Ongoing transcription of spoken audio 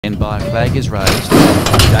And by flag is raised.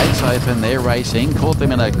 Gates open, they're racing. Caught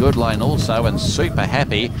them in a good line also, and Super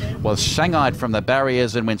Happy was shanghaied from the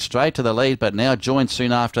barriers and went straight to the lead, but now joined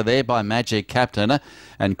soon after there by Magic Captain.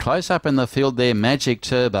 And close up in the field there, Magic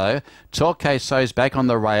Turbo. Torque So's back on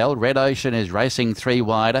the rail. Red Ocean is racing three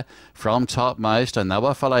wide from topmost, and they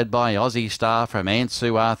were followed by Aussie Star from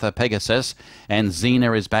Ansu Arthur Pegasus, and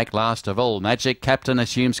Xena is back last of all. Magic Captain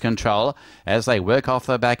assumes control as they work off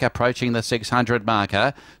the back, approaching the 600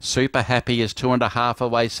 marker. Super Happy is 2.5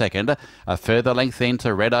 away second. A further length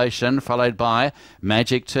into Red Ocean, followed by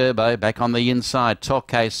Magic Turbo back on the inside.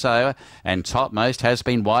 Torque So, and topmost has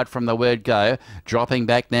been wide from the word go. Dropping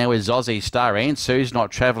back now is Aussie Star. Ansu's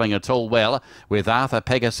not travelling at all well with Arthur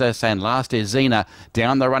Pegasus, and last is Xena.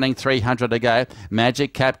 Down the running 300 to go.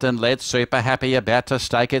 Magic Captain led. Super Happy about to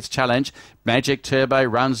stake its challenge. Magic Turbo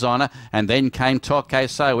runs on, and then came Torque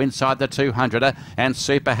So inside the 200, and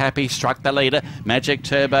Super Happy struck the leader. Magic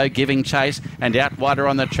Turbo giving chase, and out wider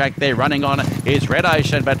on the track there, running on is Red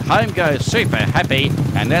Ocean, but home goes Super Happy,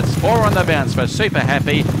 and that's 4 on the bounce for Super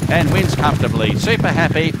Happy, and wins comfortably. Super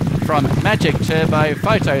Happy from Magic Turbo,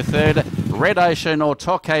 photo third, Red Ocean or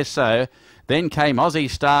Torque So. Then came Aussie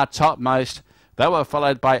Star topmost. They were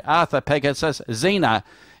followed by Arthur Pegasus, Xena,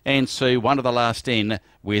 and Sue, one of the last in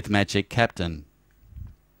with Magic Captain.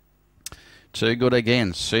 Too good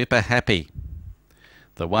again, Super Happy.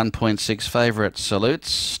 The 1.6 favourite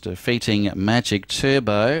salutes, defeating Magic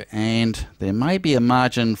Turbo, and there may be a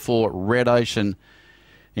margin for Red Ocean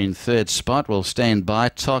in third spot. We'll stand by.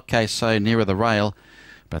 Torque So nearer the rail,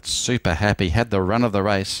 but Super Happy had the run of the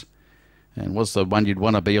race and was the one you'd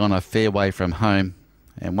want to be on a fair way from home.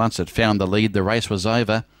 And once it found the lead, the race was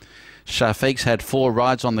over. Shafiq's had 4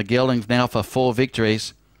 rides on the geldings now for 4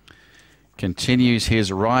 victories. Continues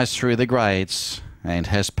his rise through the grades and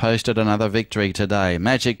has posted another victory today.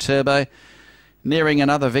 Magic Turbo nearing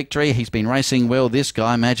another victory. He's been racing well, this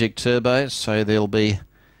guy, Magic Turbo, so there'll be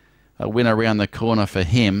a win around the corner for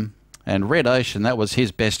him. And Red Ocean, that was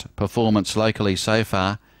his best performance locally so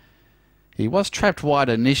far. He was trapped wide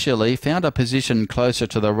initially, found a position closer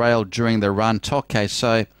to the rail during the run. Torque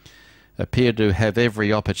So appeared to have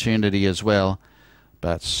every opportunity as well,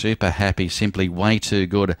 but Super Happy simply way too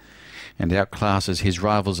good and outclasses his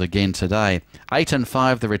rivals again today. 8 and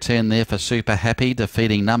 5 the return there for Super Happy,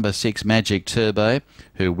 defeating number 6 Magic Turbo,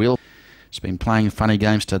 who will... It's been playing funny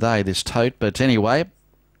games today, this tote, but anyway,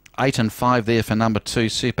 8 and 5 there for number 2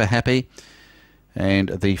 Super Happy. And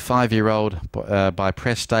the 5-year-old by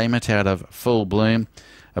Press Statement out of Full Bloom,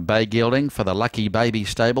 a bay gelding for the Lucky Baby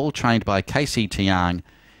stable, trained by Casey Tiang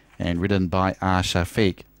and ridden by R.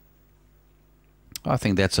 Shafiq. I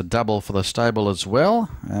think that's a double for the stable as well.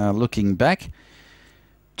 Looking back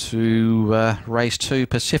to race 2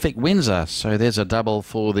 Pacific Windsor. So there's a double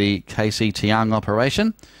for the Casey Tiang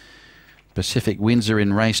operation. Pacific Windsor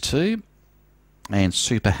in race 2 and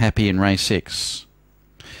Super Happy in race 6.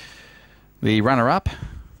 The runner-up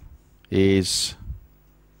is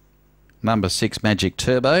number 6 Magic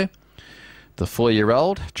Turbo, the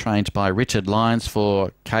 4-year-old, trained by Richard Lyons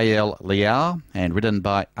for KL Liao and ridden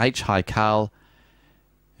by H. Haikal.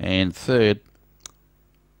 And third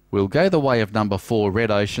will go the way of number 4 Red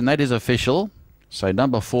Ocean. That is official. So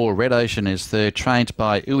number 4 Red Ocean is third, trained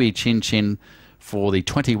by Ui Chin Chin for the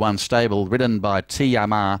 21 stable, ridden by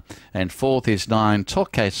Tiyama. And fourth is 9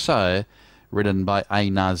 Torque So, ridden by A.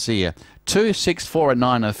 Nazir. 2, 6, 4 and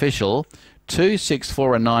 9 official. 2, 6,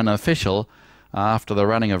 4 and 9 official. After the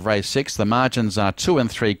running of race 6, the margins are 2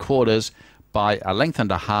 3/4 by a length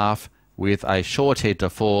and a half, with a short head to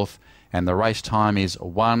fourth, and the race time is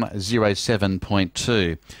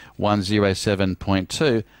 1:07.2.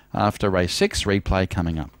 1:07.2 after race 6. Replay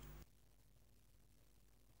coming up.